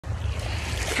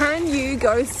Can you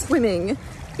go swimming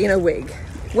in a wig?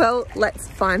 Well, let's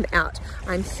find out.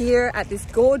 I'm here at this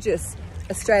gorgeous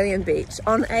Australian beach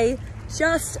on a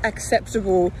just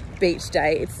acceptable beach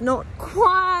day. It's not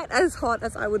quite as hot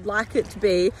as I would like it to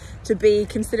be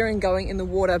considering going in the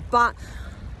water, but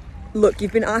look,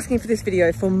 you've been asking for this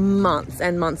video for months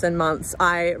and months and months.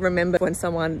 I remember when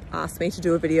someone asked me to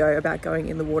do a video about going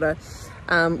in the water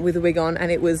with a wig on,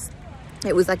 and it was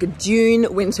like a June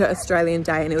winter Australian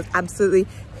day, and it was absolutely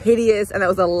hideous, and that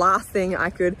was the last thing I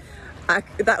could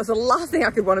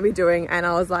want to be doing. And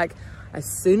I was like, as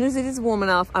soon as it is warm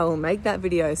enough, I will make that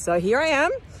video. So here I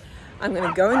am. I'm going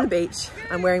to go in the beach.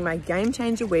 I'm wearing my Game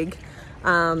Changer wig.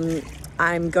 I'm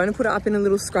going to put it up in a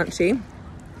little scrunchie.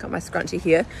 Got my scrunchie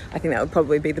here. I think that would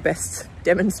probably be the best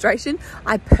demonstration.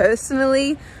 I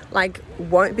personally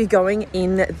won't be going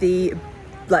in the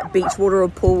beach water or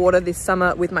pool water this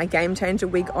summer with my Game Changer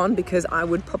wig on, because I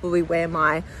would probably wear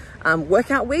my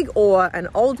workout wig or an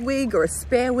old wig or a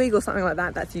spare wig or something like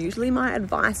that. That's usually my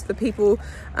advice for people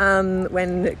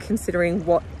when considering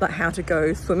how to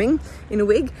go swimming in a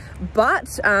wig. But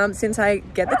since I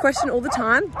get the question all the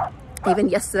time, even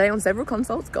yesterday on several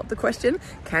consults, got the question,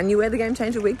 can you wear the Game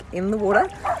Changer wig in the water?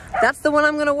 That's the one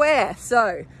I'm gonna wear.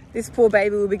 So this poor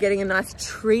baby will be getting a nice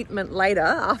treatment later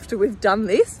after we've done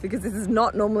this, because this is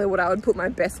not normally what I would put my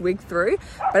best wig through,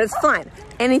 but it's fine.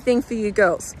 Anything for you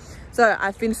girls. So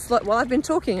while I've been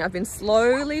talking, I've been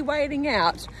slowly wading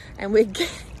out, and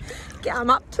I'm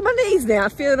up to my knees now,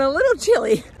 feeling a little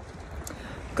chilly.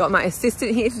 Got my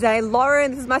assistant here today,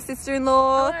 Lauren. This is my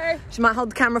sister-in-law. Hello. She might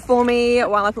hold the camera for me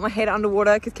while I put my head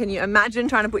underwater, because can you imagine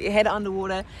trying to put your head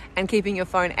underwater and keeping your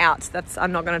phone out?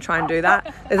 I'm not going to try and do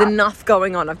that. There's enough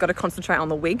going on. I've got to concentrate on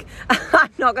the wig. I'm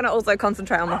not going to also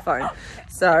concentrate on the phone.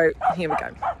 So here we go.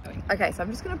 Okay, so I'm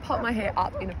just going to pop my hair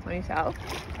up in a ponytail.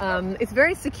 It's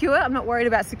very secure. I'm not worried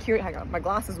about security. Hang on, my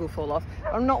glasses will fall off.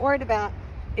 I'm not worried about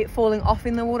it falling off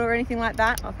in the water or anything like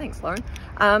that. Oh, thanks, Lauren.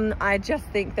 I just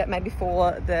think that maybe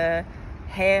for the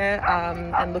hair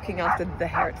and looking after the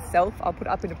hair itself, I'll put it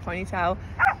up in a ponytail.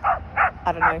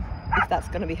 I don't know if that's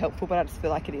going to be helpful, but I just feel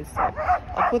like it is. So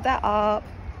I'll put that up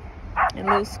in a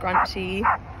little scrunchie.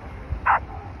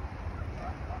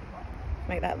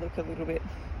 Make that look a little bit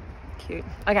cute.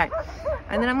 Okay,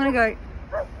 and then I'm going to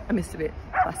go, I missed a bit,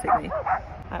 classic me.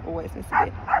 I always miss a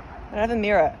bit. I don't have a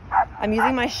mirror. I'm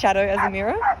using my shadow as a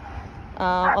mirror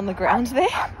on the ground there.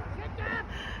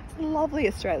 It's a lovely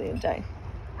Australian day.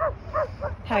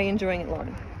 How are you enjoying it,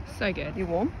 Lauren? So good. You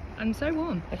warm? I'm so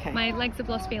warm. Okay. My legs have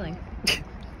lost feeling.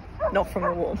 Not from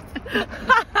the warmth.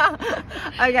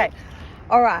 Okay.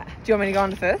 All right. Do you want me to go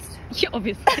on first? Yeah,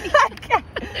 obviously. Okay.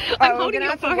 I'm we're holding going to your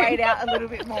have phone. to wait out a little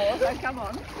bit more, so come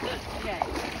on. Okay.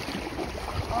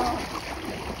 Oh.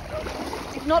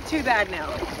 It's not too bad now.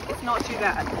 It's not too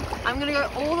bad. I'm going to go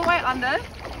all the way under,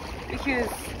 because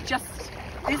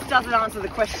this doesn't answer the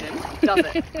question, does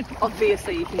it?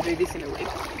 Obviously you can do this in a wig.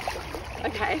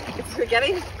 Okay, we're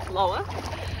getting lower.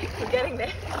 We're getting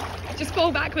there. Just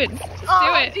fall backwards. Just do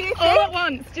it. Do you think? All at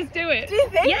once. Just do it. Do you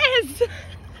think? Yes. Is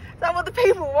that what the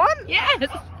people want? Yes.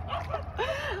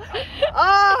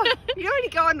 Oh, you know when you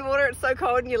go underwater, it's so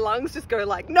cold and your lungs just go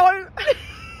like, no.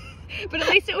 But at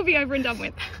least it will be over and done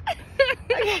with.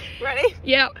 Okay, ready?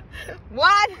 Yep.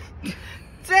 1, 2,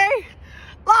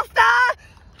 last star.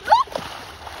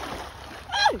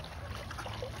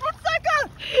 It's so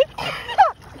cold.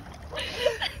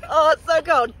 Oh, it's so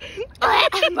cold.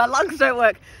 My lungs don't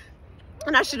work.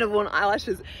 And I should have worn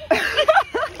eyelashes.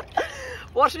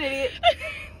 What an idiot.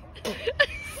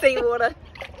 Seawater.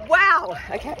 Wow.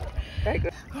 Okay. Very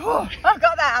good. Oh, I've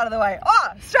got that out of the way. Oh,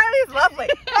 Australia's lovely.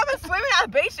 Come and swim in our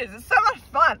beaches. It's so much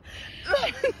fun.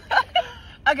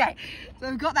 Okay, so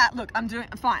we've got that. Look, I'm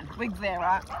fine. Wig's there,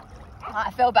 right?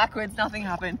 I fell backwards. Nothing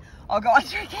happened. I'll go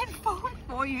under again, forward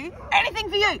for you. Anything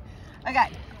for you.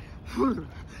 Okay.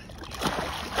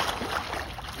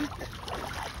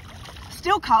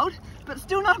 Still cold, but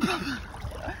still not a problem.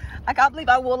 I can't believe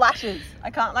I wore lashes. I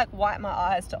can't wipe my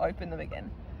eyes to open them again.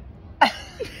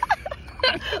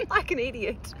 Like an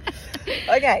idiot.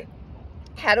 Okay,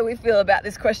 how do we feel about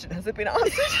this question? Has it been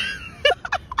answered?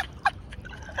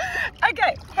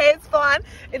 Okay, hair's fine.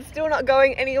 It's still not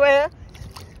going anywhere.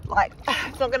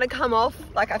 It's not gonna come off.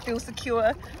 I feel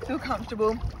secure, feel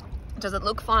comfortable. Does it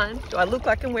look fine? Do I look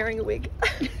like I'm wearing a wig?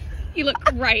 You look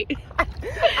great.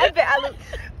 I bet I look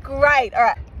great. All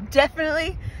right,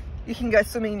 definitely you can go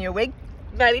swimming in your wig.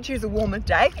 Maybe choose a warmer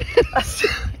day. I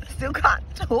still can't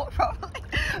talk properly.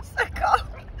 So cold.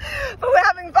 But we're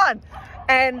having fun.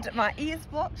 And my ear's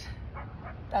blocked.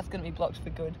 That's gonna be blocked for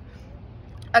good.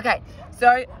 Okay,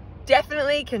 so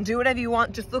definitely can do whatever you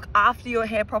want. Just look after your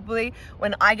hair properly.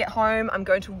 When I get home, I'm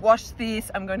going to wash this.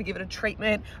 I'm going to give it a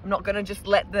treatment. I'm not going to just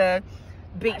let the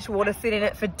beach water sit in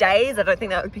it for days. I don't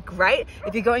think that would be great.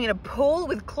 If you're going in a pool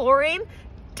with chlorine,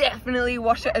 definitely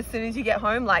wash it as soon as you get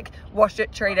home. Like, wash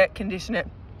it, treat it, condition it.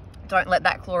 Don't let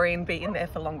that chlorine be in there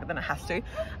for longer than it has to.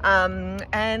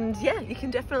 And yeah, you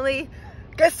can definitely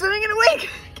go swimming in a wig.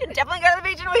 You can definitely go to the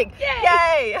beach in a wig.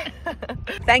 Yay!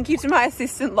 Thank you to my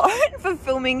assistant Lauren for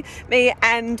filming me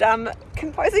and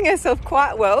composing herself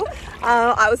quite well.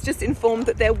 I was just informed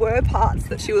that there were parts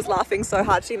that she was laughing so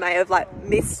hard she may have like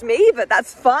missed me, but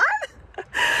that's fine.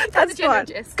 That's fine.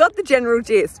 Got the general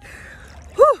gist.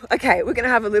 Whew. Okay, we're gonna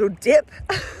have a little dip.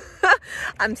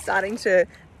 I'm starting to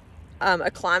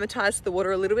acclimatize to the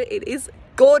water a little bit. It is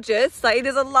gorgeous. Like, it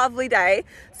is a lovely day.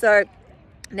 So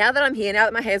now that I'm here, now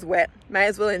that my hair's wet, may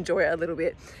as well enjoy it a little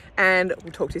bit, and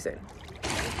we'll talk to you soon.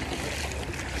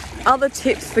 Other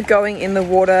tips for going in the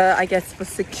water, I guess, for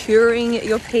securing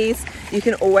your piece, you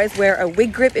can always wear a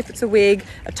wig grip if it's a wig,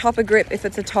 a topper grip if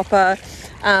it's a topper.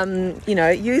 You know,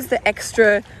 use the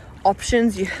extra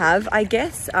options you have, I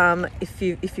guess.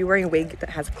 If you're wearing a wig that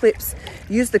has clips,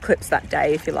 use the clips that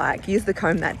day if you like. Use the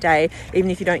comb that day,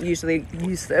 even if you don't usually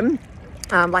use them.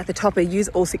 Like the topper, use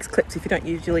all 6 clips if you don't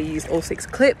usually use all 6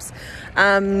 clips.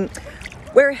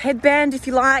 Wear a headband if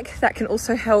you like. That can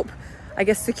also help, I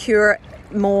guess, secure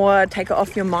more, take it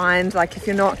off your mind. Like, if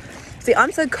you're not... See,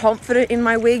 I'm so confident in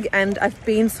my wig, and I've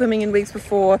been swimming in wigs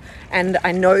before, and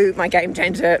I know my game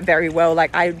changer very well.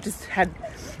 Like, I just had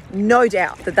no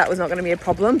doubt that that was not going to be a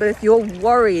problem. But if you're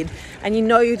worried and you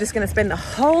know you're just going to spend the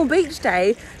whole beach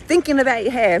day thinking about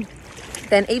your hair,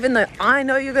 then even though I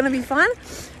know you're going to be fine,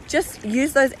 just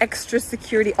use those extra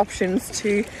security options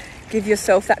to give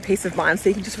yourself that peace of mind so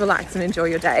you can just relax and enjoy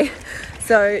your day.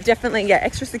 So definitely, yeah,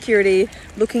 extra security,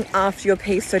 looking after your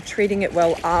piece, so treating it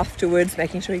well afterwards,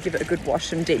 making sure you give it a good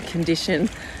wash and deep condition.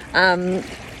 And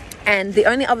the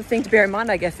only other thing to bear in mind,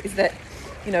 I guess, is that,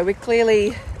 you know, we're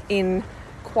clearly in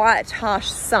quite harsh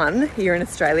sun here in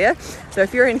Australia. So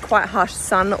if you're in quite harsh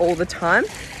sun all the time,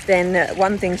 then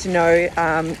one thing to know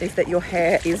is that your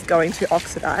hair is going to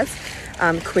oxidize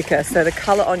quicker. So the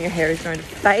color on your hair is going to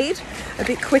fade a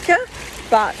bit quicker.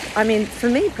 But I mean, for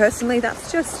me personally,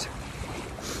 that's just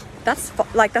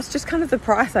kind of the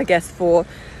price, I guess, for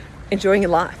enjoying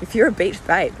your life. If you're a beach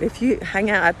babe, if you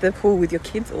hang out at the pool with your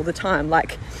kids all the time,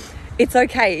 like, it's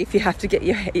okay if you have to get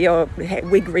your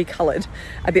wig recolored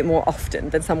a bit more often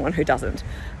than someone who doesn't.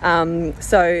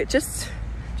 So just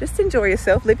enjoy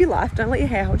yourself, live your life, don't let your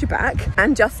hair hold you back,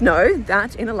 and just know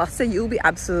that in a lustre you'll be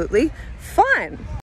absolutely fine.